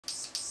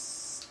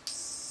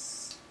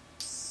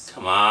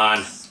Come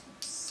on.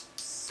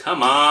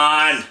 Come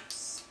on.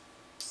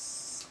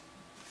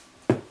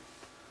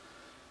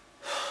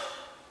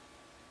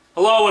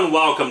 Hello and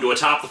welcome to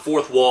Atop the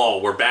Fourth Wall,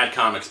 where bad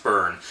comics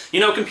burn. You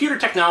know, computer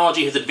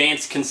technology has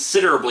advanced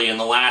considerably in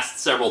the last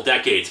several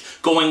decades,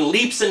 going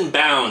leaps and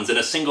bounds in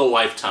a single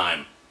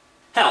lifetime.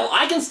 Hell,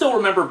 I can still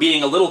remember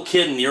being a little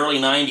kid in the early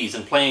 90s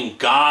and playing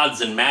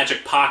Gods and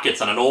Magic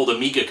Pockets on an old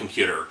Amiga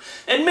computer.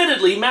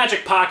 Admittedly,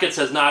 Magic Pockets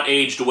has not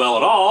aged well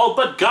at all,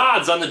 but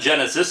Gods on the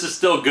Genesis is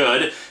still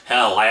good.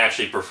 Hell, I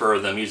actually prefer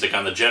the music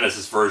on the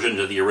Genesis version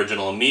to the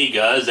original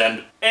Amigas,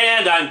 and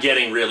I'm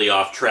getting really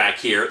off track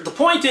here. The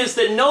point is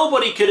that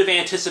nobody could have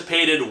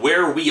anticipated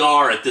where we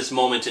are at this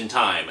moment in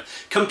time.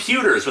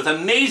 Computers with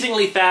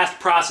amazingly fast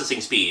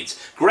processing speeds,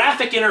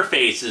 graphic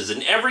interfaces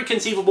in every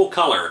conceivable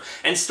color,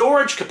 and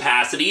storage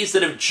capacities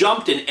that have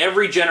jumped in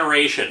every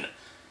generation.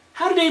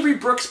 How did Avery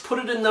Brooks put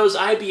it in those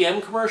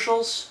IBM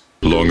commercials?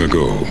 Long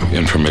ago,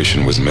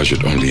 information was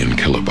measured only in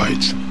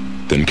kilobytes.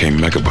 Then came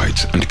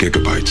megabytes and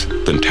gigabytes,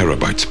 then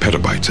terabytes,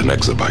 petabytes, and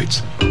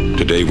exabytes.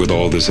 Today, with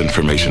all this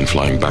information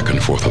flying back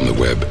and forth on the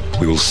web,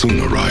 we will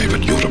soon arrive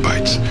at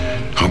yottabytes.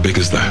 How big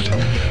is that?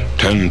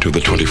 10 to the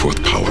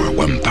 24th power,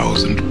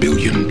 1,000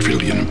 billion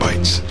trillion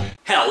bytes.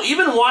 Hell,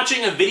 even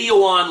watching a video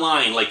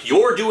online like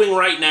you're doing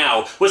right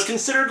now was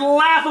considered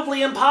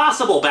laughably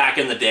impossible back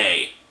in the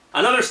day.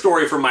 Another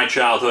story from my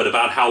childhood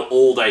about how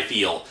old I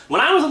feel.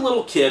 When I was a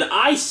little kid,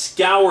 I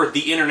scoured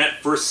the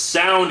internet for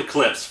sound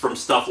clips from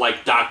stuff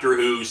like Doctor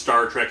Who,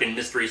 Star Trek, and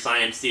Mystery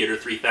Science Theater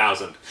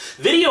 3000.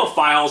 Video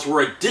files were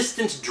a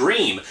distant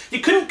dream. You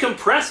couldn't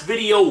compress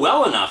video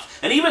well enough,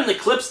 and even the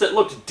clips that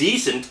looked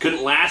decent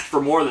couldn't last for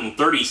more than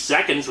 30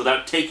 seconds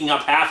without taking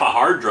up half a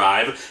hard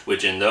drive,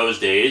 which in those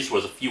days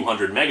was a few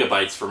hundred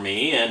megabytes for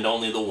me, and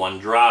only the one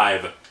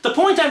drive. The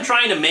point I'm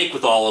trying to make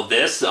with all of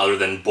this, other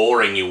than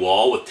boring you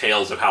all with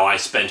tales of how I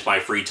spent my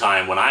free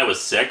time when I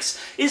was 6,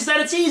 is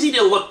that it's easy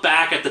to look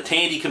back at the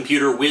Tandy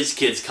Computer Whiz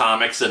Kids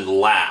comics and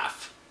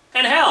laugh.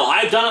 And hell,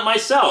 I've done it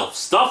myself.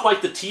 Stuff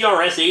like the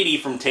TRS-80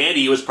 from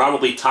Tandy was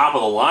probably top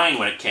of the line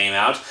when it came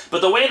out,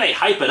 but the way they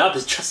hype it up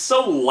is just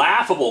so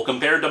laughable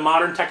compared to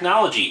modern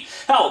technology.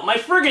 Hell, my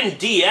friggin'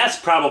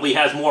 DS probably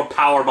has more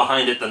power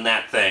behind it than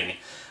that thing.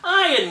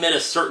 I admit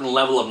a certain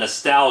level of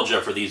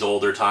nostalgia for these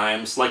older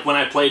times, like when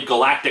I played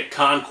Galactic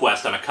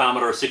Conquest on a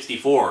Commodore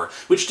 64,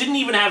 which didn't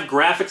even have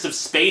graphics of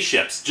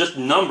spaceships, just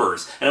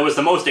numbers, and it was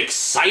the most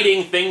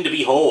exciting thing to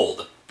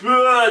behold.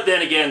 But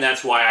then again,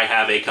 that's why I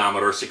have a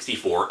Commodore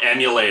 64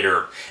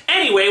 emulator.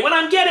 Anyway, what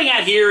I'm getting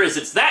at here is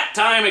it's that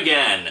time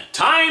again.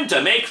 Time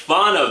to make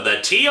fun of the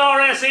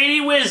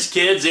TRS-80 Whiz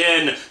Kids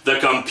in The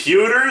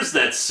Computers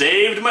That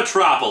Saved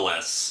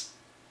Metropolis.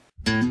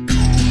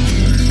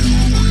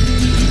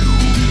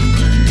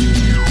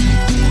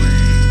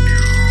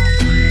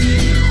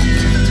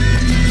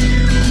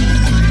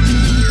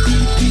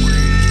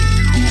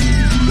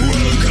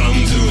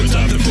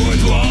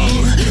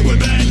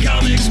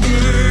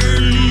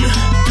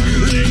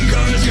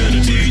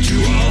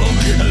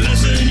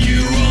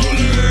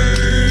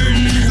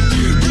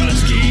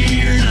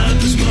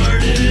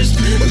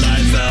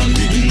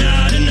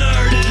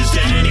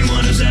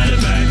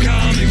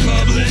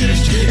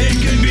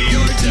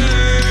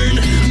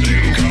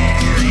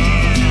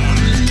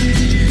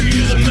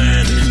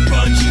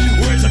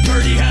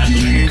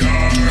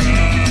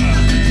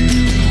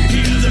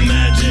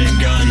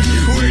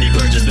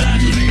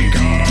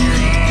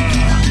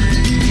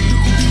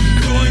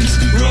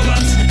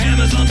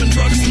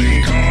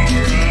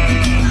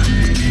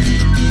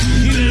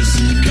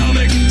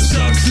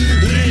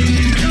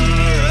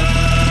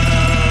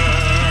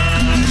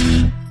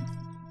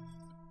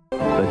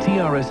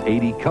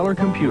 TRS-80 color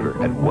computer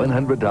at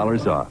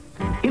 $100 off.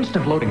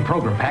 Instant loading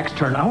program packs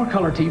turn our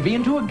color TV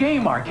into a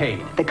game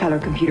arcade. The color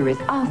computer is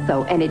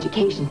also an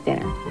education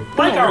center.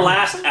 Like our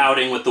last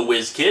outing with the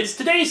Whiz Kids,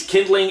 today's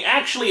kindling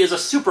actually is a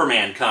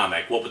Superman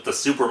comic, what with the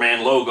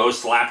Superman logo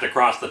slapped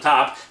across the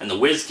top and the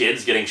Whiz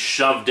Kids getting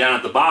shoved down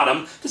at the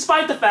bottom,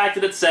 despite the fact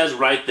that it says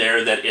right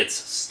there that it's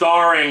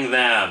starring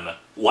them.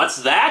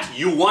 What's that?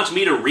 You want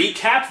me to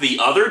recap the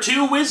other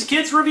two Whiz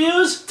Kids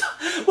reviews?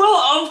 Well,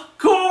 of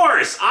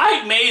course!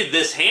 I made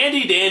this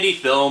handy-dandy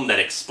film that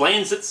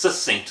explains it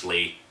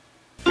succinctly.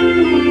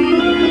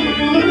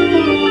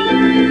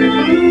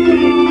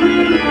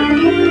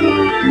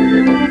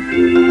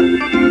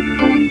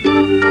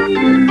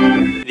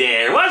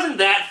 There, wasn't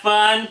that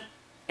fun?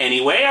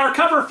 Anyway, our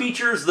cover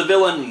features the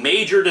villain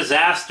Major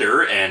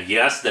Disaster, and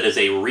yes, that is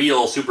a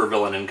real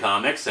supervillain in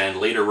comics, and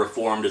later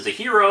reformed as a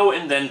hero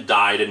and then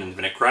died in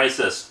Infinite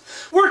Crisis,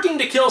 working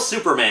to kill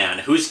Superman,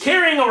 who's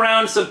carrying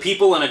around some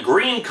people in a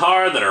green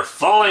car that are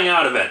falling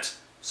out of it.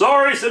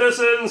 Sorry,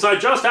 citizens, I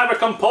just have a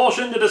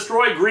compulsion to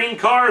destroy green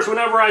cars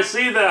whenever I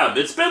see them.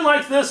 It's been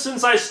like this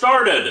since I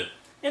started.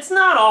 It's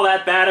not all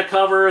that bad a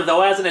cover,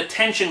 though as an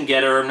attention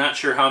getter, I'm not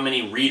sure how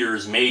many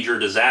readers Major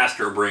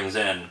Disaster brings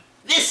in.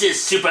 This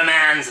is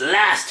Superman's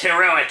last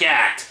heroic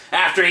act.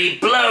 After he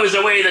blows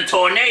away the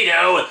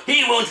tornado,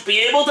 he won't be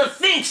able to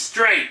think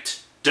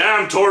straight.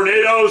 Damn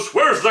tornadoes,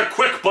 where's the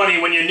quick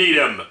bunny when you need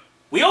him?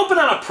 We open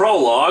on a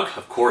prologue,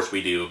 of course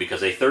we do,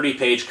 because a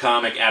 30-page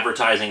comic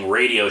advertising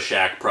Radio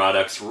Shack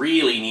products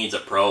really needs a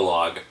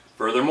prologue.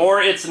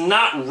 Furthermore, it's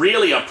not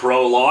really a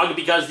prologue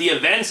because the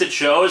events it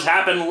shows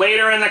happen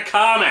later in the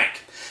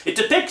comic. It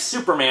depicts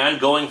Superman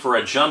going for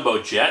a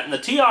jumbo jet and the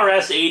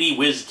TRS-80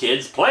 Whiz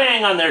Kids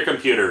playing on their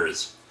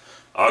computers.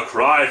 A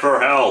cry for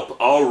help,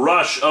 a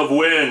rush of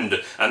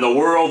wind, and the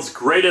world's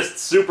greatest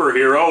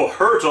superhero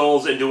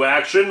hurtles into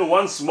action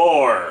once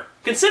more.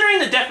 Considering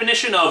the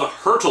definition of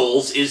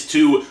hurtles is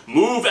to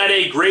move at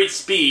a great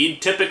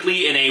speed,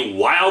 typically in a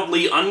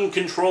wildly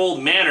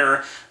uncontrolled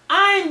manner,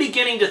 I'm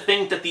beginning to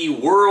think that the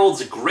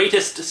world's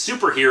greatest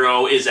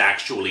superhero is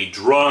actually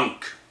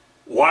drunk.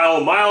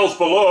 While miles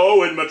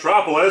below in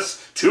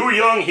Metropolis, two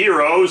young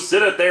heroes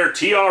sit at their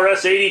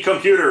TRS-80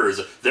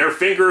 computers, their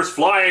fingers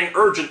flying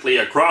urgently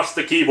across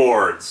the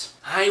keyboards.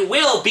 I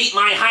will beat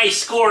my high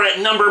score at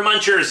Number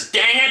Munchers,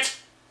 dang it!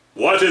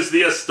 What is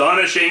the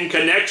astonishing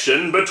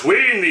connection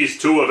between these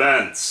two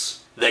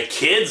events? The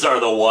kids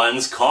are the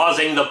ones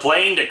causing the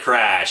plane to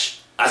crash.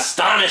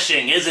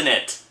 Astonishing, isn't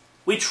it?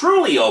 We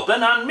truly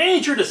open on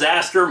Major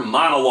Disaster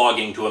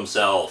monologuing to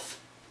himself.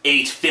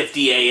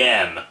 8:50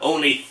 a.m.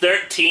 Only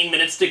 13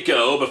 minutes to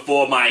go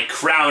before my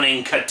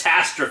crowning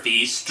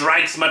catastrophe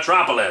strikes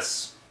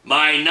Metropolis.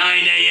 My 9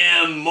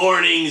 a.m.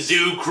 morning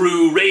Zoo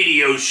Crew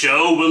radio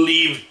show will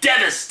leave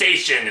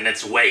devastation in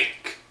its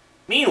wake.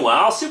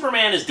 Meanwhile,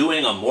 Superman is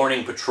doing a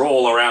morning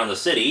patrol around the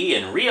city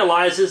and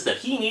realizes that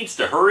he needs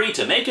to hurry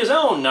to make his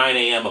own 9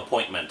 a.m.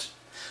 appointment.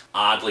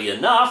 Oddly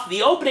enough,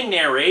 the opening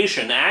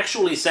narration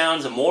actually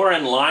sounds more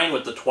in line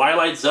with the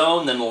Twilight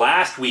Zone than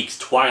last week's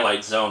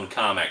Twilight Zone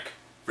comic.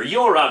 For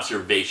your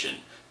observation,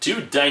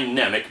 two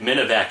dynamic men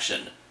of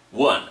action.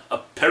 One, a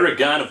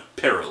paragon of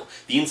peril,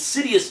 the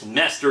insidious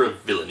master of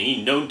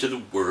villainy known to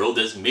the world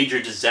as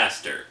Major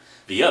Disaster.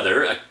 The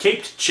other, a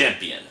caped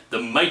champion,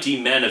 the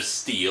mighty man of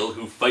steel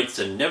who fights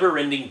a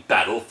never-ending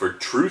battle for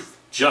truth,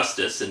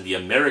 justice, and the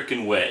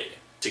American way.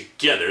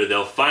 Together,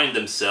 they'll find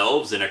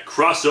themselves in a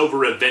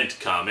crossover event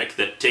comic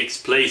that takes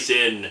place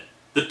in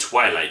the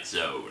Twilight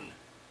Zone.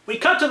 We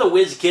cut to the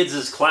Whiz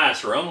Kids'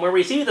 classroom, where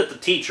we see that the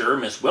teacher,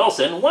 Miss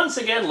Wilson, once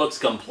again looks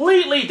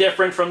completely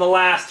different from the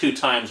last two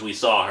times we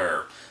saw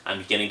her. I'm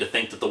beginning to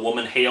think that the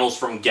woman hails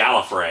from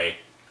Gallifrey.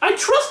 I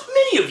trust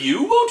many of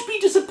you won't be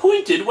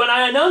disappointed when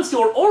I announce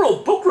your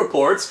oral book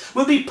reports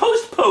will be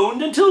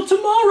postponed until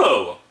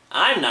tomorrow.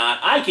 I'm not.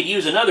 I could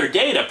use another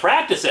day to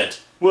practice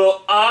it.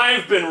 Well,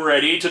 I've been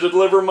ready to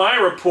deliver my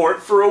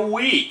report for a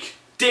week.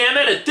 Damn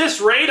it, at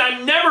this rate,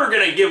 I'm never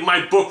gonna give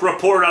my book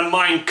report on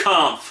Mein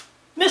Kampf.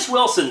 Miss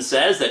Wilson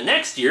says that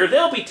next year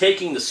they'll be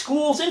taking the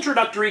school's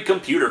introductory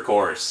computer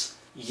course.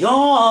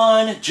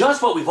 Yawn!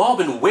 Just what we've all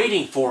been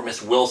waiting for,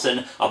 Miss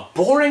Wilson. A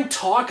boring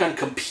talk on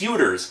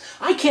computers.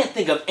 I can't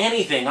think of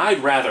anything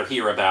I'd rather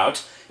hear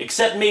about,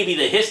 except maybe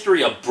the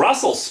history of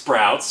Brussels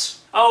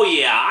sprouts. Oh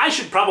yeah, I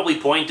should probably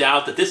point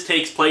out that this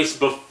takes place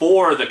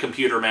before the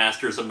Computer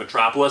Masters of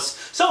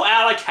Metropolis, so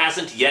Alec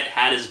hasn't yet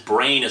had his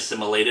brain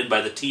assimilated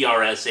by the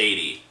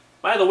TRS-80.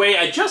 By the way,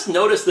 I just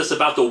noticed this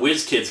about the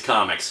Whiz Kids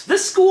comics.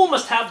 This school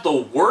must have the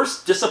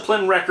worst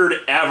discipline record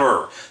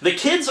ever. The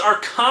kids are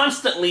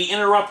constantly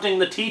interrupting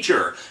the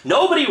teacher.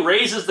 Nobody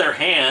raises their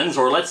hands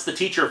or lets the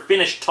teacher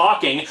finish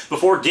talking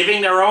before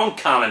giving their own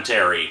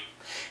commentary.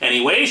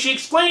 Anyway, she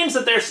explains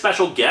that their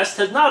special guest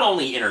has not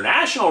only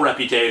international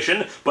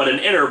reputation, but an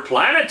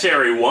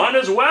interplanetary one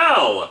as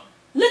well.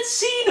 Let's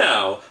see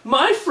now.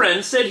 My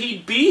friend said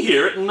he'd be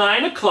here at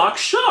 9 o'clock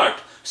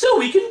sharp, so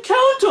we can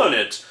count on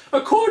it.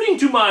 According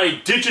to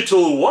my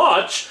digital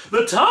watch,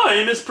 the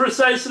time is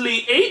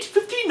precisely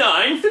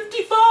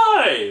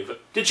 8:59:55.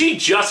 Did she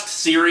just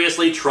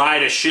seriously try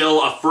to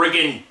shill a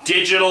friggin'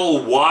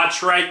 digital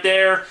watch right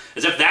there?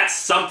 As if that's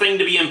something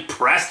to be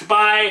impressed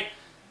by?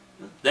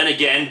 Then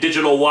again,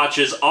 digital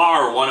watches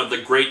are one of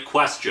the great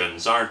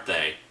questions, aren't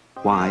they?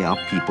 Why are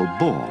people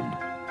born?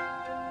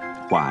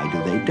 Why do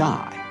they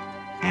die?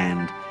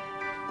 And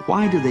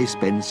why do they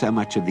spend so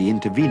much of the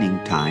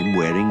intervening time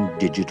wearing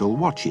digital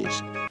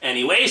watches?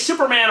 Anyway,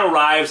 Superman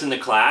arrives in the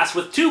class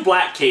with two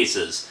black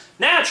cases.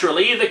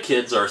 Naturally, the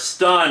kids are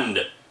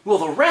stunned. Will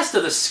the rest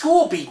of the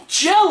school be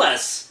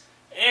jealous?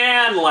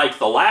 And like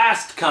the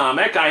last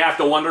comic, I have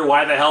to wonder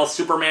why the hell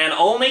Superman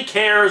only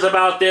cares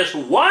about this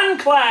one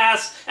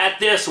class at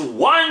this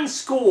one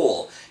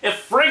school.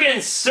 If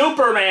friggin'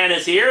 Superman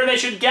is here, they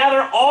should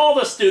gather all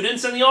the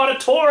students in the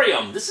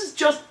auditorium. This is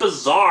just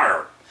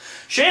bizarre.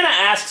 Shanna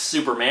asks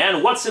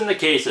Superman what's in the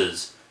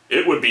cases.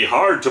 It would be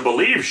hard to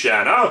believe,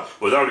 Shanna,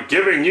 without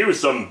giving you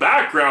some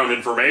background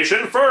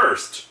information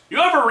first.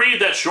 You ever read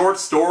that short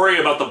story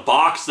about the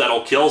box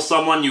that'll kill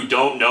someone you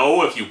don't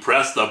know if you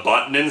press the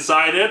button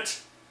inside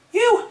it?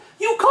 You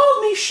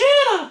called me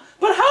Shanna,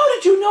 but how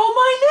did you know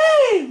my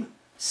name?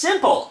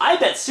 Simple. I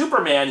bet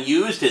Superman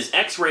used his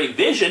X-ray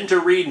vision to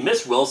read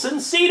Miss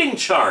Wilson's seating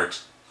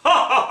chart. Ha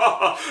ha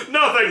ha!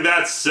 Nothing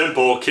that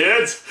simple,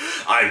 kids.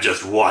 I'm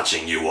just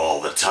watching you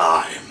all the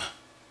time.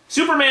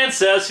 Superman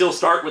says he'll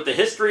start with the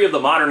history of the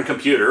modern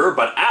computer,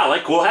 but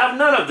Alec will have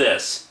none of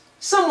this.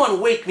 Someone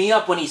wake me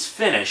up when he's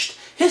finished.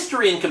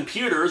 History and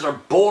computers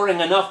are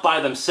boring enough by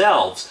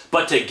themselves,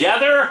 but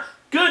together,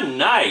 good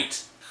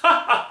night.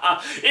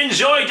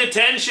 Enjoy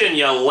detention,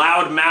 you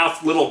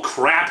loudmouthed little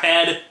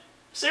craphead.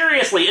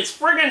 Seriously, it's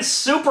friggin'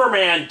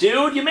 Superman,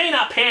 dude. You may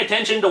not pay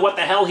attention to what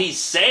the hell he's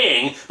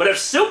saying, but if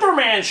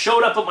Superman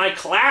showed up at my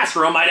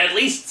classroom, I'd at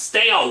least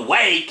stay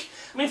awake.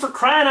 I mean, for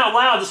crying out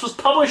loud, this was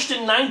published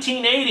in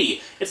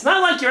 1980. It's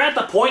not like you're at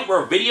the point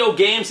where video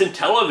games and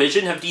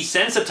television have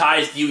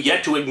desensitized you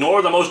yet to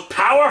ignore the most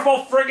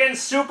powerful friggin'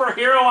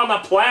 superhero on the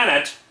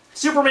planet.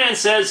 Superman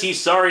says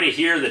he's sorry to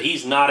hear that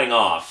he's nodding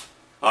off.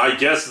 I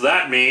guess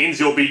that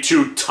means you'll be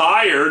too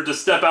tired to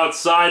step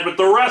outside with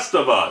the rest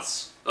of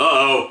us.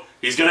 Uh-oh,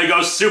 he's gonna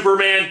go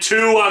Superman 2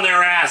 on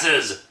their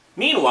asses!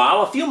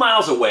 Meanwhile, a few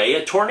miles away,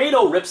 a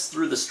tornado rips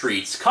through the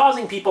streets,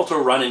 causing people to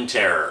run in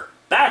terror.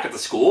 Back at the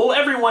school,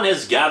 everyone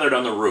has gathered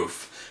on the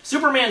roof.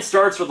 Superman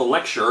starts with a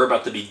lecture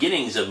about the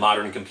beginnings of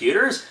modern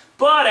computers,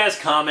 but as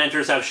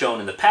commenters have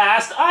shown in the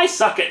past, I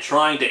suck at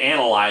trying to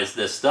analyze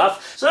this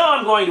stuff, so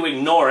I'm going to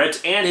ignore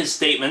it and his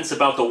statements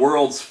about the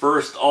world's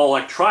first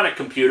all-electronic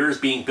computers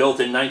being built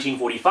in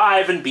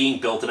 1945 and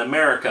being built in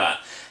America.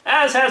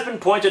 As has been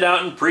pointed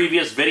out in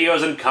previous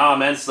videos and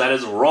comments, that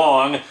is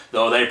wrong,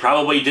 though they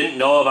probably didn't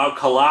know about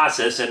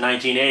Colossus in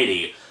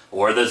 1980.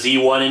 Or the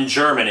Z1 in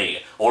Germany,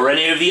 or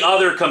any of the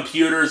other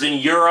computers in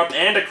Europe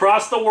and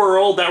across the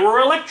world that were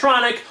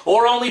electronic,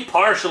 or only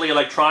partially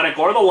electronic,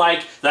 or the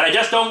like, that I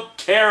just don't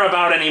care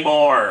about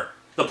anymore.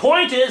 The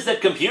point is that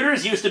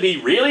computers used to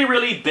be really,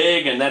 really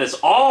big, and that is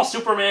all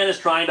Superman is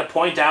trying to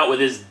point out with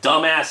his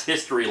dumbass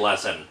history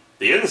lesson.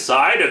 The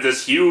inside of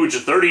this huge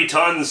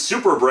 30-ton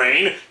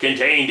superbrain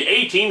contained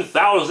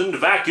 18,000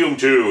 vacuum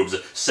tubes,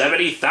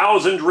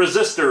 70,000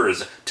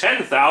 resistors,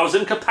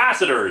 10,000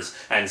 capacitors,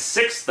 and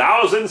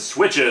 6,000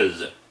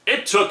 switches.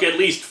 It took at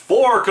least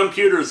 4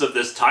 computers of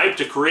this type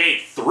to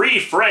create 3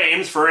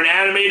 frames for an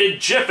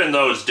animated GIF in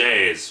those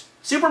days.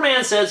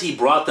 Superman says he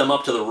brought them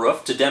up to the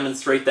roof to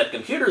demonstrate that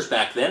computers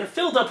back then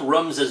filled up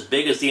rooms as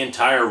big as the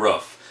entire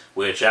roof.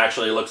 Which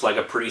actually looks like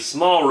a pretty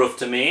small roof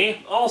to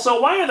me.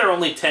 Also, why are there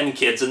only 10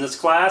 kids in this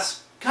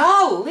class?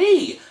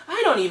 Golly! I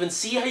don't even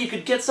see how you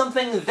could get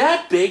something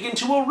that big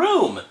into a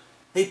room.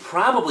 They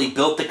probably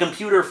built the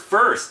computer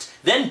first,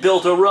 then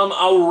built a room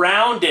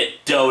around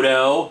it,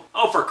 Dodo.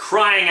 Oh, for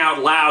crying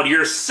out loud,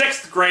 you're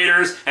 6th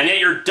graders, and yet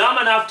you're dumb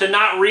enough to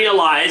not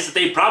realize that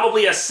they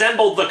probably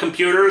assembled the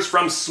computers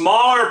from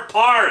smaller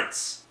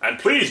parts. And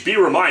please be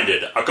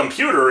reminded, a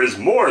computer is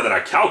more than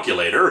a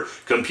calculator.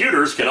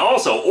 Computers can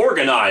also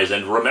organize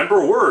and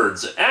remember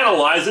words,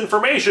 analyze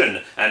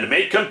information, and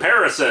make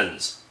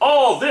comparisons.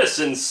 All this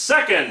in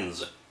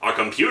seconds. A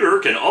computer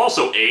can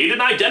also aid in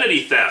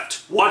identity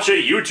theft. Watch a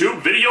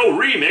YouTube video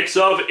remix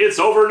of It's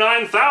Over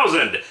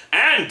 9,000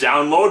 and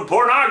download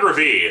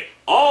pornography.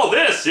 All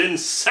this in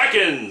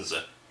seconds.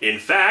 In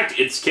fact,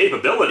 its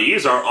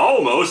capabilities are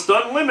almost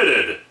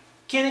unlimited.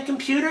 Can a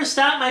computer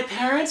stop my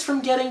parents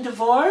from getting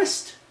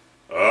divorced?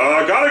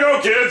 Gotta go,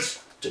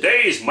 kids!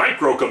 Today's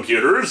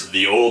microcomputers,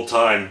 the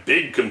old-time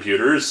big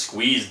computers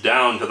squeezed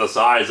down to the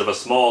size of a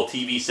small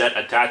TV set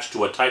attached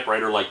to a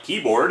typewriter-like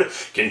keyboard,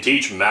 can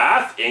teach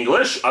math,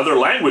 English, other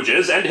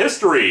languages, and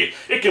history.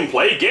 It can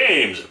play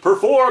games,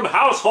 perform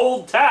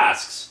household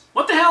tasks.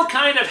 What the hell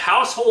kind of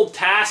household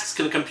tasks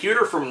can a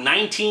computer from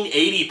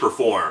 1980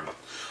 perform?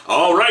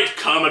 Alright,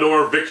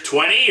 Commodore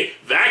VIC-20,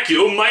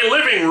 vacuum my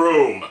living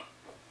room!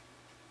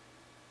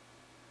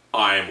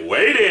 I'm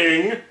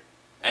waiting!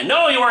 And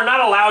no, you are not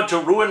allowed to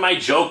ruin my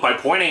joke by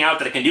pointing out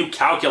that it can do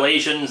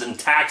calculations and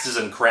taxes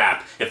and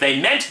crap. If they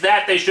meant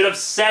that, they should have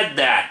said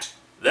that.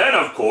 Then,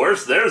 of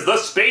course, there's the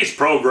space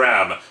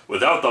program.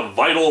 Without the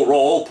vital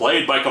role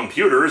played by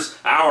computers,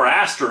 our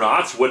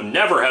astronauts would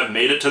never have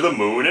made it to the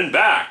moon and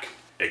back.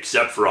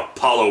 Except for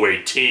Apollo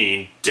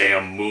 18,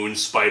 damn moon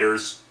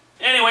spiders.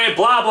 Anyway,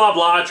 blah blah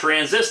blah,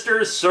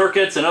 transistors,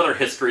 circuits, and other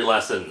history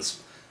lessons.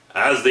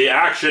 As the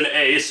Action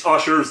Ace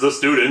ushers the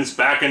students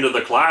back into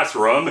the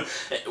classroom...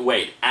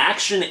 Wait,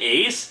 Action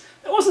Ace?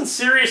 That wasn't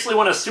seriously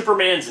one of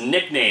Superman's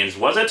nicknames,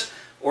 was it?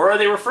 Or are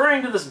they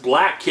referring to this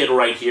black kid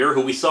right here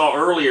who we saw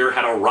earlier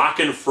had a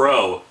rockin'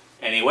 fro?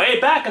 Anyway,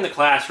 back in the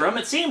classroom,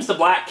 it seems the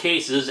black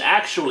cases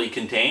actually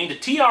contained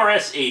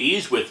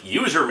TRS-80s with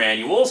user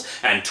manuals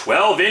and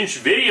 12-inch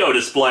video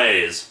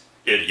displays.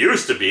 It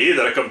used to be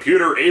that a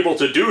computer able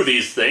to do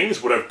these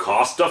things would have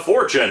cost a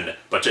fortune,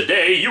 but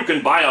today you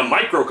can buy a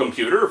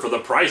microcomputer for the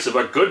price of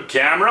a good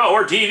camera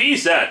or TV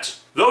set,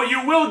 though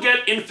you will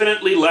get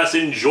infinitely less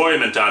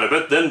enjoyment out of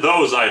it than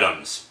those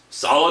items.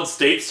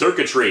 Solid-state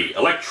circuitry,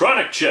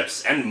 electronic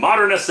chips, and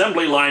modern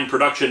assembly line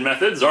production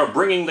methods are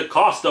bringing the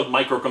cost of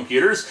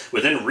microcomputers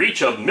within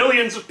reach of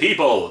millions of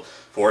people,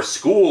 for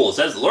schools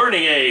as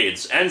learning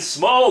aids, and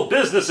small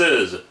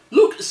businesses.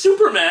 Look,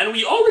 Superman,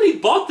 we already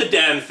bought the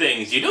damn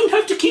things. You don't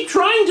have to keep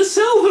trying to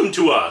sell them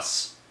to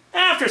us.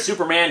 After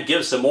Superman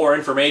gives some more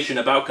information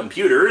about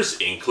computers,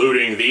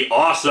 including the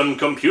awesome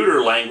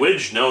computer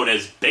language known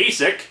as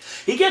BASIC,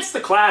 he gets the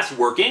class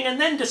working and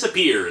then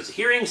disappears,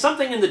 hearing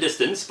something in the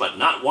distance but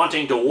not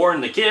wanting to warn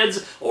the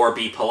kids or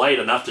be polite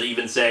enough to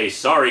even say,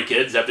 "Sorry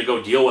kids, have to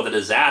go deal with a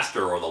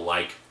disaster," or the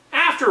like.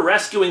 After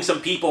rescuing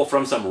some people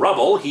from some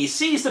rubble, he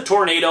sees the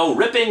tornado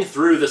ripping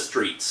through the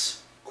streets.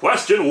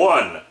 Question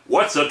 1.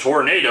 What's a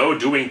tornado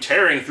doing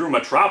tearing through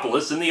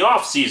Metropolis in the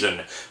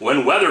off-season,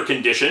 when weather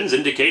conditions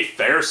indicate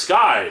fair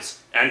skies?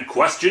 And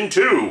question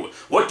 2.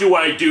 What do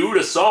I do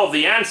to solve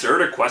the answer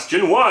to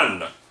question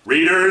 1?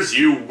 Readers,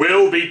 you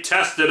will be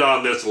tested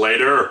on this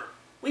later.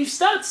 We've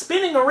stopped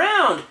spinning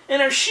around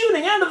and are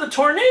shooting out of the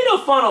tornado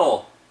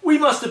funnel. We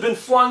must have been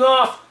flung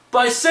off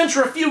by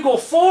centrifugal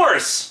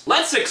force.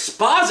 Let's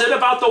exposit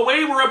about the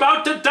way we're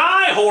about to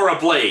die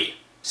horribly.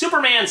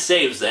 Superman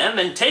saves them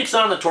and takes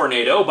on the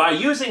tornado by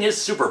using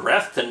his super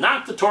breath to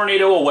knock the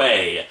tornado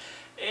away.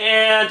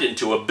 And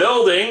into a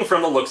building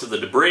from the looks of the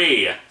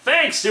debris.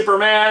 Thanks,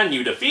 Superman!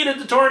 You defeated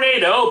the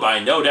tornado by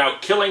no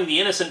doubt killing the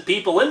innocent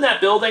people in that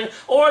building,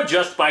 or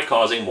just by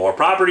causing more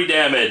property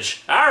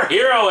damage. Our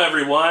hero,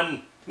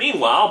 everyone!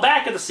 Meanwhile,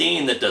 back at the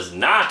scene that does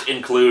not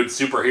include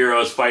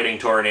superheroes fighting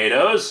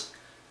tornadoes.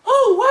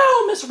 Oh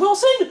wow, Miss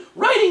Wilson!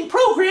 Writing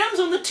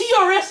programs on the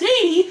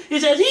TRS-80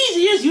 is as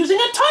easy as using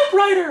a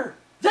typewriter!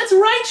 That's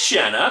right,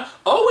 Shanna.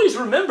 Always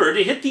remember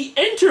to hit the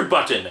Enter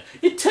button.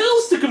 It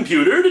tells the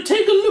computer to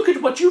take a look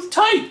at what you've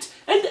typed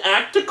and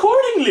act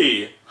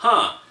accordingly.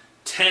 Huh.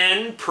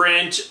 10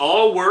 print,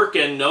 all work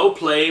and no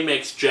play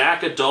makes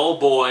Jack a dull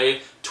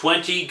boy.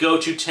 20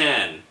 go to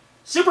 10.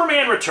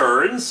 Superman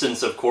returns,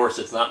 since of course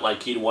it's not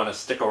like he'd want to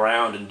stick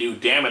around and do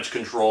damage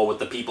control with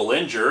the people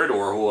injured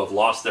or who have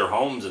lost their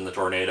homes in the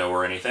tornado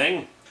or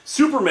anything.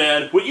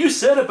 Superman, what you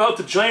said about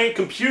the giant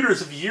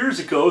computers of years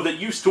ago that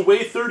used to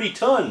weigh 30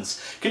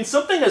 tons, can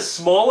something as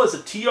small as a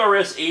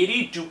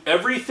TRS-80 do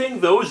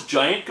everything those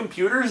giant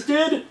computers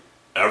did?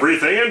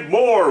 Everything and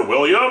more,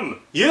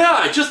 William! Yeah,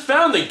 I just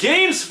found the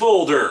games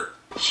folder!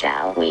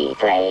 Shall we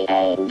play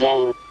a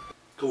game?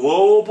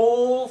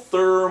 Global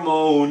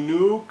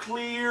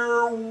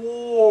Thermonuclear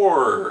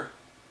War.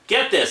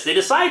 Get this, they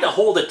decide to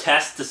hold a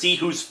test to see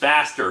who's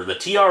faster, the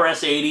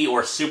TRS-80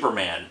 or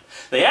Superman.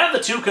 They have the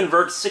two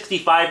convert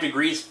 65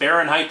 degrees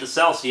Fahrenheit to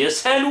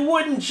Celsius, and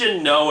wouldn't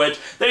you know it,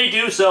 they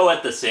do so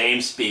at the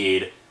same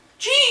speed.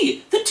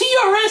 Gee, the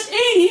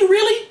TRS-80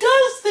 really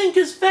does think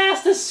as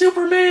fast as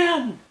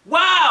Superman!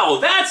 Wow,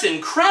 that's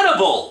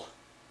incredible!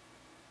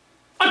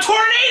 A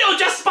tornado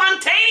just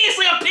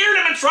spontaneously appeared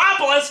in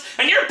Metropolis,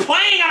 and you're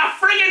playing on a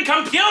friggin'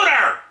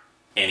 computer!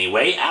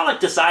 Anyway, Alec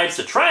decides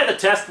to try the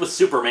test with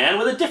Superman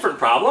with a different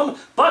problem,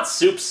 but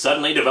Soup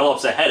suddenly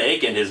develops a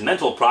headache and his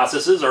mental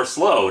processes are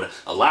slowed,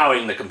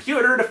 allowing the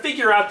computer to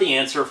figure out the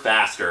answer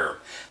faster.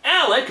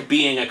 Alec,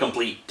 being a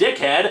complete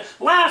dickhead,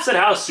 laughs at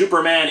how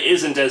Superman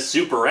isn't as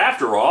super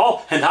after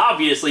all, and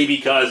obviously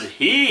because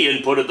he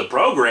inputted the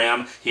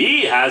program,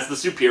 he has the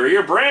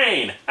superior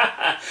brain.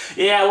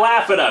 Yeah,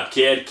 laugh it up,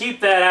 kid.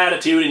 Keep that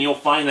attitude and you'll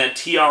find that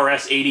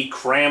TRS-80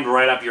 crammed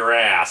right up your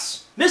ass.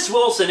 Miss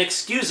Wilson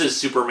excuses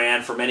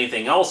Superman from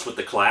anything else with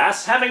the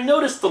class, having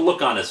noticed the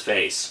look on his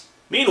face.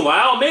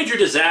 Meanwhile, Major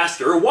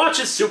Disaster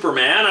watches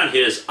Superman on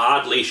his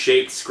oddly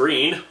shaped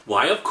screen.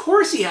 Why, of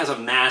course he has a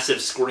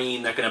massive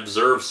screen that can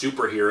observe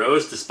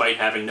superheroes despite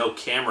having no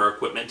camera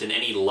equipment in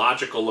any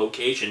logical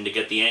location to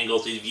get the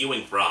angles he's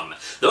viewing from.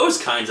 Those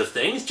kinds of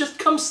things just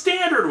come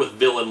standard with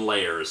villain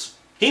layers.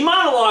 He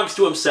monologues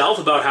to himself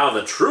about how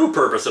the true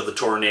purpose of the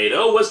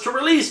tornado was to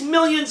release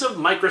millions of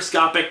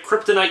microscopic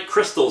kryptonite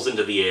crystals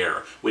into the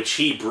air, which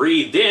he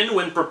breathed in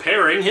when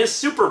preparing his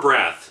super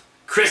breath.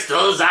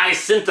 Crystals I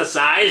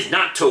synthesized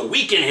not to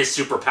weaken his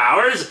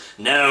superpowers.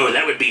 No,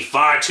 that would be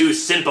far too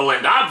simple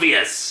and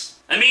obvious.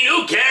 I mean,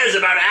 who cares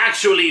about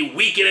actually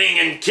weakening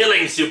and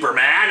killing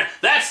Superman?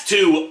 That's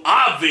too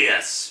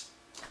obvious.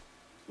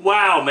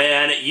 Wow,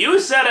 man, you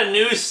set a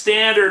new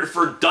standard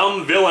for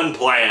dumb villain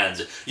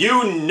plans.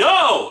 You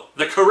know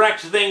the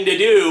correct thing to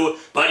do,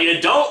 but you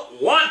don't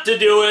want to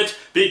do it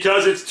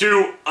because it's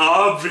too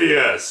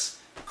obvious.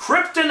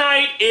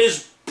 Kryptonite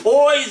is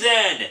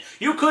poison.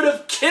 You could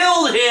have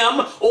killed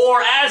him,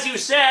 or as you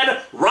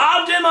said,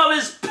 robbed him of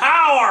his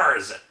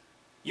powers.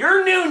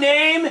 Your new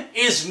name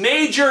is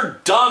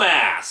Major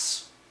Dumbass.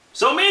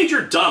 So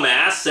Major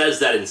Dumbass says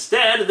that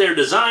instead they're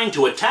designed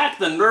to attack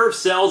the nerve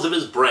cells of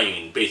his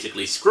brain,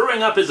 basically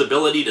screwing up his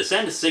ability to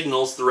send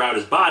signals throughout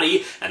his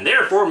body and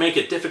therefore make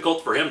it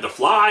difficult for him to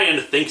fly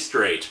and think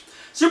straight.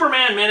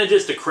 Superman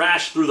manages to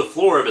crash through the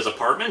floor of his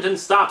apartment and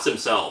stops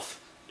himself.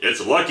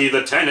 It's lucky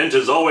the tenant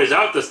is always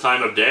out this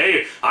time of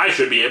day. I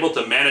should be able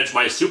to manage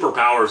my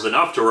superpowers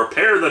enough to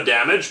repair the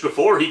damage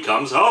before he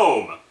comes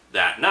home.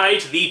 That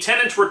night, the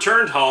tenant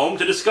returned home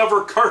to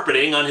discover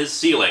carpeting on his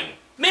ceiling.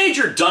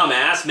 Major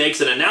Dumbass makes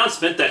an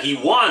announcement that he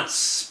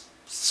wants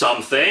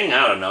something,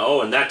 I don't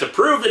know, and that to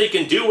prove that he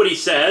can do what he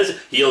says,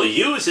 he'll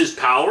use his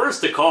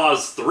powers to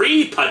cause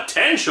 3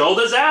 potential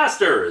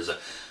disasters.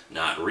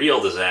 Not real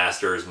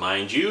disasters,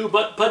 mind you,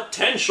 but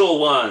potential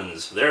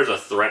ones. There's a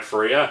threat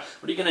for you.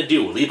 What are you gonna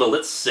do, leave a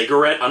lit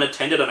cigarette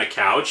unattended on a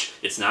couch?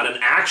 It's not an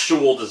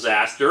actual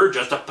disaster,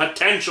 just a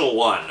potential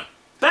one.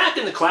 Back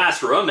in the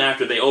classroom,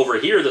 after they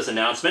overhear this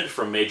announcement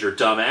from Major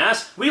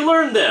Dumbass, we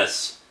learn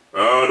this.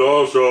 And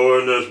also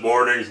in this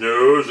morning's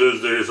news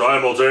is the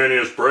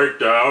simultaneous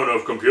breakdown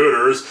of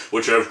computers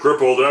which have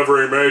crippled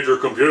every major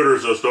computer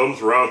system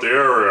throughout the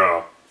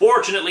area.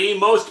 Fortunately,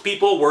 most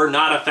people were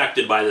not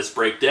affected by this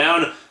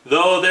breakdown,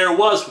 though there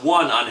was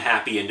one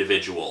unhappy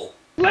individual.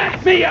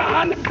 Let me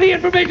on the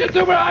information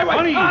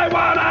superhighway! I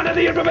want onto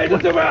the information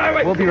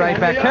superhighway! We'll be right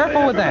back.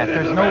 Careful with that.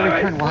 There's no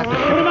return. We'll have to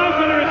shoot him out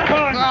under his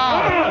car.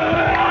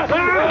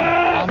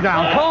 Calm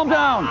down. Calm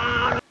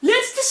down.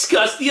 Let's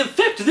discuss the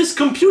effect this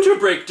computer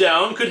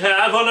breakdown could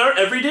have on our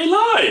everyday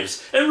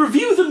lives, and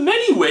review the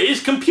many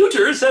ways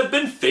computers have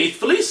been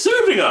faithfully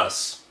serving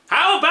us.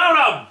 How about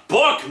a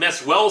book,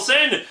 Miss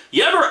Wilson?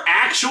 You ever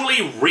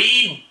actually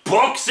read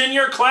books in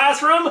your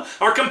classroom?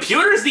 Are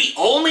computers the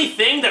only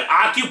thing that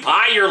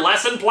occupy your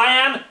lesson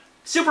plan?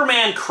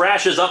 Superman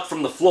crashes up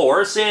from the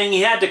floor, saying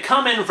he had to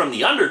come in from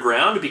the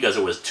underground because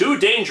it was too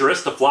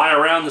dangerous to fly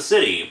around the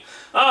city.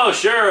 Oh,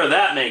 sure,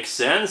 that makes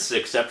sense,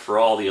 except for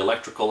all the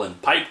electrical and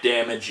pipe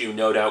damage you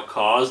no doubt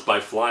caused by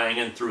flying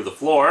in through the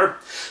floor.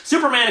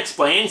 Superman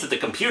explains that the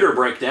computer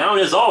breakdown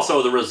is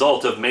also the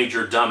result of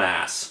Major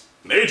Dumbass.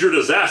 Major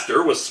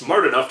Disaster was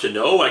smart enough to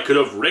know I could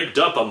have rigged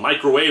up a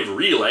microwave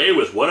relay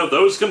with one of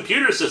those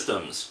computer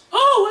systems.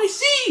 Oh, I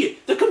see!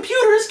 The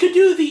computers could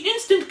do the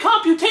instant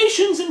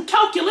computations and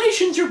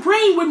calculations your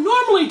brain would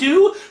normally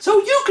do, so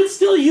you could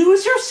still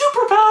use your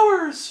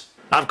superpowers!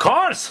 Of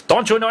course!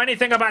 Don't you know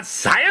anything about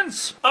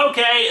science?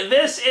 Okay,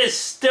 this is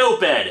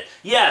stupid.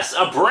 Yes,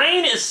 a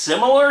brain is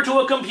similar to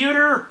a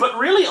computer, but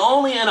really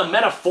only in a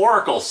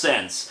metaphorical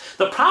sense.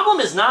 The problem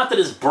is not that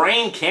his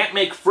brain can't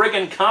make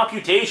friggin'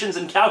 computations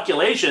and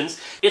calculations,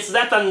 it's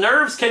that the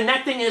nerves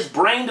connecting his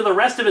brain to the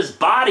rest of his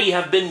body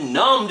have been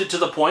numbed to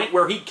the point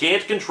where he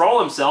can't control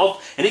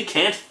himself and he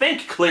can't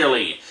think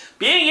clearly.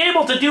 Being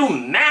able to do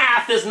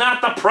math is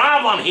not the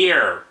problem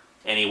here.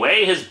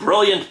 Anyway, his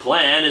brilliant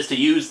plan is to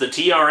use the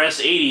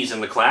TRS-80s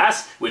in the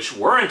class, which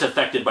weren't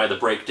affected by the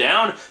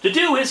breakdown, to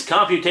do his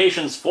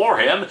computations for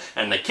him,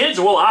 and the kids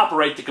will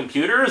operate the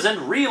computers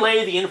and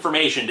relay the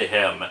information to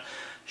him.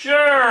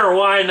 Sure,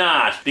 why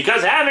not?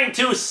 Because having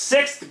two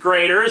 6th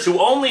graders who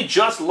only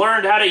just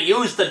learned how to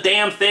use the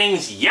damn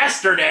things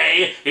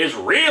yesterday is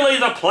really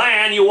the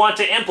plan you want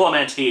to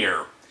implement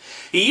here.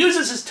 He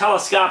uses his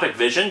telescopic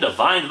vision to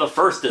find the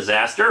first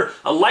disaster,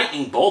 a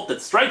lightning bolt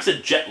that strikes a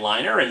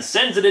jetliner and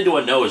sends it into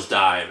a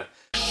nosedive.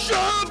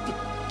 Shove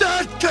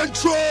that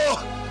control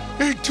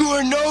into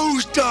a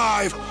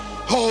nosedive,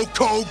 Hulk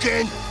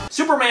Hogan!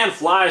 Superman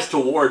flies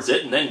towards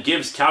it and then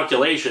gives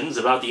calculations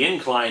about the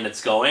incline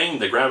it's going,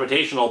 the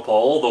gravitational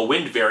pull, the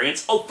wind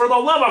variance. Oh, for the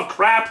love of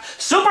crap,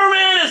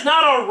 Superman is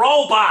not a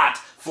robot!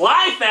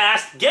 Fly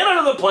fast, get out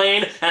of the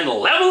plane, and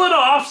level it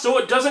off so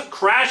it doesn't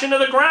crash into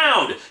the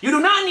ground. You do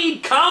not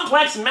need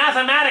complex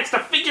mathematics to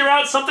figure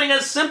out something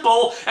as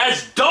simple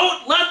as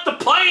don't let the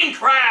plane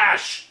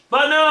crash!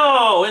 But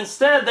no,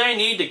 instead they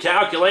need to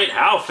calculate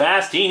how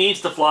fast he needs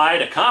to fly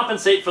to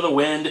compensate for the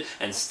wind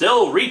and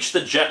still reach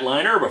the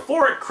jetliner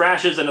before it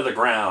crashes into the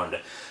ground.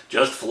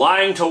 Just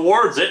flying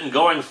towards it and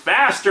going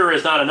faster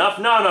is not enough.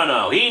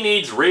 No. He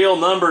needs real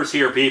numbers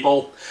here,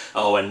 people.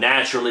 Oh, and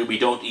naturally we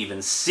don't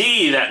even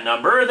see that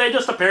number. They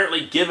just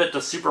apparently give it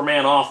to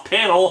Superman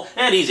off-panel,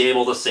 and he's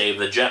able to save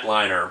the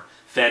jetliner.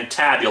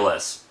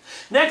 Fantabulous.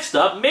 Next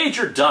up,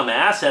 Major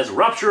Dumbass has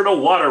ruptured a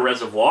water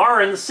reservoir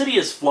and the city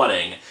is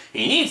flooding.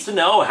 He needs to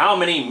know how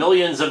many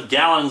millions of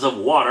gallons of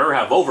water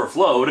have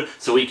overflowed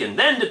so he can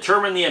then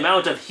determine the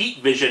amount of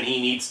heat vision he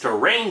needs to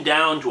rain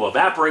down to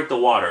evaporate the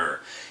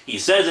water. He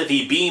says if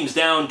he beams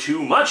down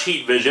too much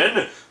heat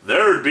vision,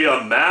 there'd be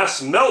a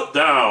mass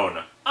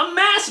meltdown. A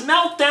mass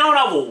meltdown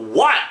of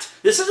what?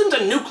 This isn't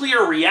a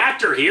nuclear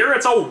reactor here,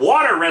 it's a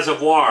water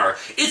reservoir.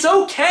 It's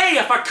okay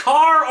if a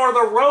car or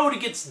the road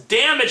gets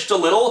damaged a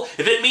little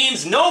if it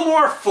means no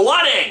more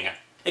flooding.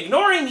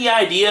 Ignoring the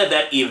idea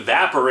that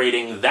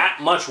evaporating that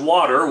much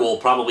water will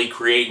probably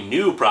create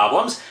new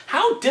problems,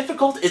 how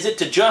difficult is it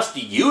to just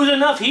use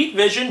enough heat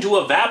vision to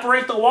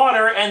evaporate the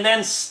water and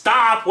then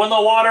stop when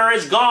the water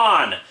is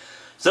gone?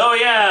 So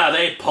yeah,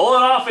 they pull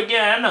it off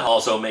again,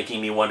 also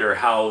making me wonder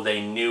how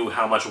they knew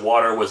how much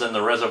water was in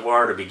the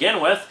reservoir to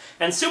begin with,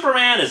 and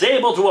Superman is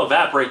able to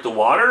evaporate the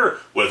water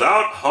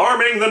without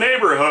harming the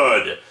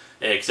neighborhood.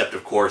 Except,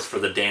 of course, for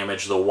the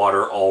damage the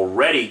water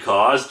already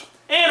caused.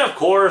 And, of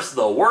course,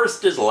 the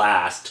worst is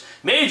last.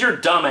 Major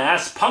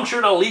Dumbass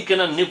punctured a leak in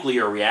a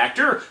nuclear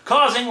reactor,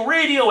 causing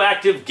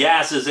radioactive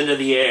gases into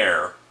the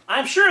air.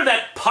 I'm sure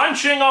that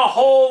punching a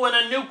hole in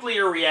a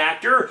nuclear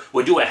reactor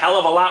would do a hell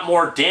of a lot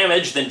more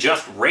damage than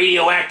just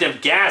radioactive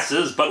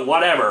gases, but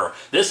whatever.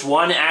 This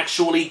one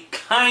actually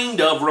kind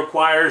of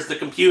requires the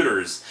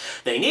computers.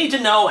 They need to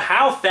know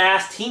how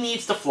fast he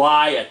needs to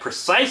fly at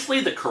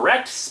precisely the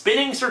correct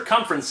spinning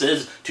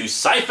circumferences to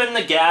siphon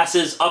the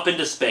gases up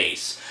into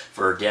space.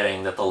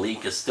 forgetting that the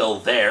leak is still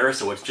there,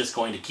 so it's just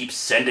going to keep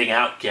sending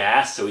out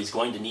gas, so he's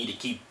going to need to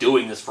keep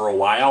doing this for a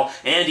while,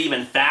 and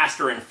even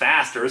faster and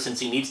faster since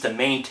he needs to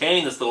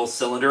maintain this little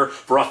cylinder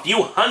for a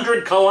few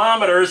hundred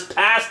kilometers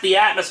past the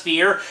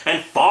atmosphere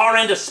and far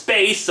into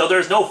space so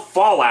there's no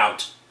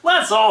fallout.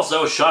 Let's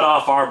also shut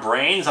off our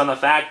brains on the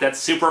fact that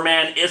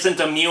Superman isn't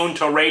immune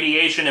to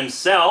radiation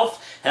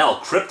himself.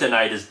 Hell,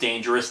 kryptonite is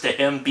dangerous to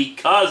him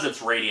because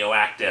it's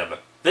radioactive.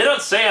 They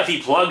don't say if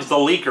he plugs the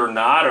leak or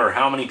not, or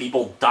how many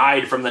people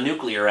died from the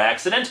nuclear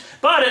accident,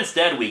 but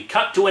instead we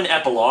cut to an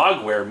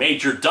epilogue where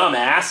Major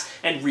Dumbass,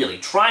 and really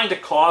trying to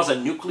cause a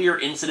nuclear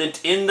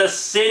incident in the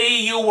city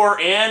you were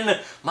in,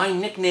 my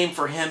nickname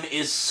for him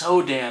is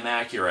so damn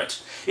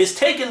accurate, is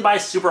taken by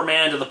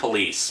Superman to the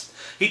police.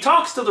 He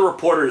talks to the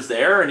reporters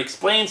there and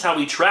explains how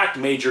he tracked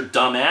Major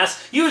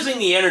Dumbass using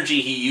the energy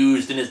he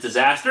used in his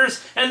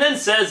disasters, and then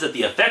says that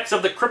the effects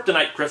of the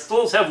kryptonite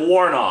crystals have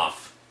worn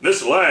off.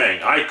 Miss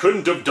Lang, I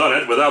couldn't have done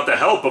it without the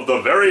help of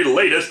the very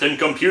latest in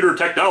computer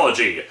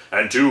technology,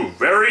 and two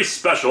very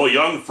special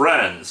young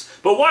friends.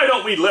 But why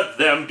don't we let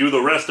them do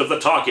the rest of the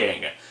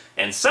talking?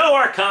 And so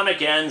our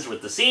comic ends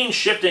with the scene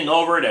shifting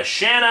over to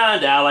Shanna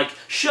and Alec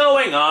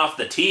showing off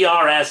the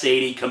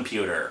TRS-80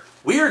 computer.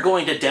 We are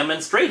going to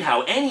demonstrate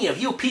how any of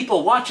you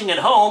people watching at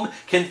home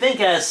can think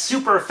as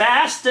super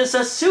fast as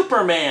a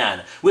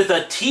Superman with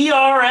a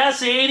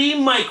TRS-80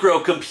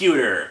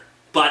 microcomputer.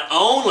 But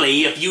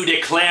only if you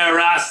declare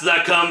us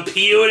the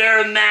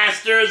computer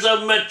masters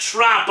of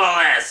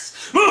Metropolis!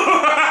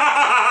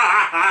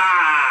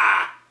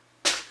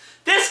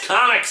 This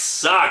comic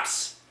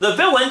sucks! The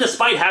villain,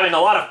 despite having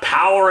a lot of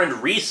power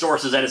and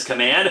resources at his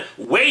command,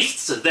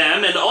 wastes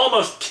them and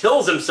almost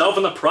kills himself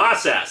in the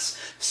process.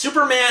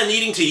 Superman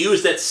needing to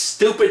use that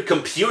stupid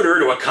computer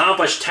to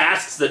accomplish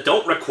tasks that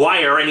don't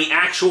require any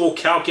actual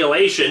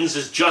calculations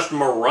is just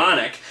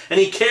moronic, and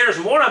he cares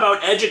more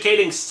about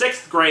educating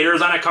 6th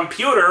graders on a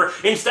computer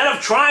instead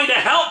of trying to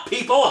help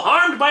people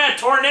harmed by a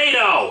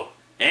tornado!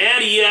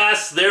 And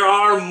yes, there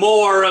are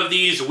more of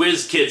these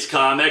Whiz Kids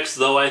comics,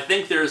 though I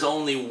think there's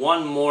only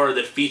one more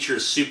that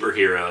features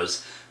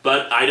superheroes.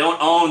 But I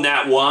don't own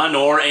that one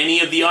or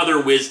any of the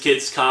other Whiz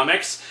Kids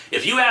comics.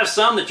 If you have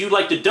some that you'd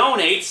like to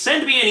donate,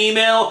 send me an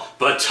email,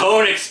 but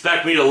don't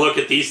expect me to look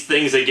at these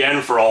things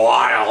again for a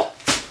while.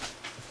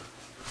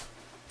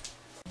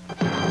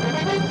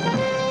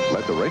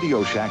 Let the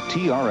Radio Shack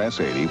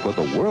TRS-80 put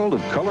the world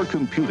of color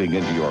computing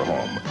into your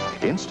home.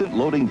 Instant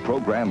loading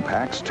program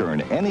packs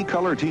turn any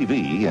color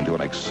TV into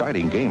an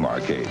exciting game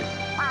arcade.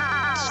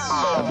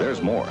 And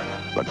there's more.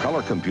 The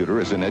color computer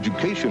is an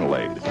educational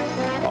aid,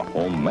 a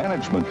home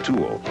management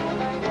tool,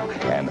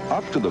 an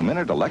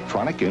up-to-the-minute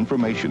electronic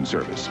information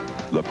service.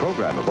 The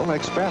programmable,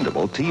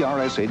 expandable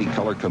TRS-80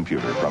 color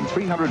computer from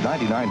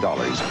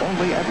 $399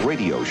 only at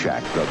Radio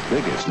Shack, the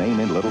biggest name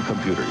in little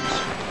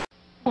computers.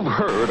 You've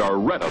heard or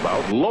read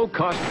about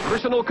low-cost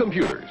personal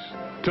computers.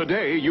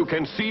 Today you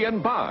can see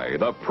and buy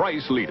the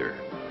price leader,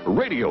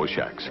 Radio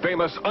Shack's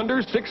famous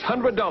under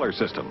 $600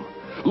 system.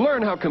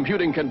 Learn how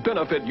computing can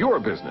benefit your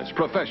business,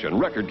 profession,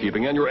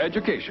 record-keeping, and your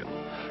education.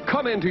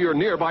 Come into your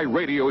nearby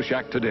Radio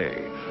Shack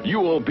today. You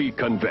will be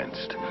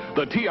convinced.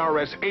 The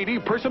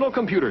TRS-80 personal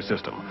computer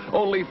system,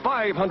 only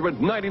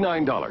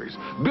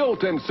 $599,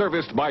 built and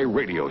serviced by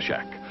Radio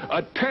Shack,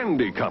 a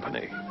Tandy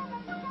company.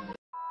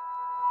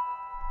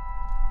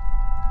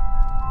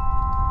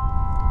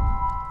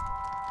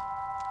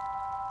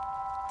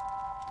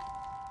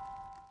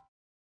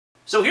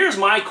 So here's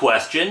my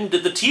question,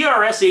 did the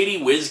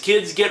TRS-80 Whiz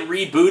Kids get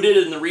rebooted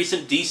in the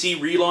recent DC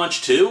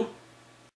relaunch too?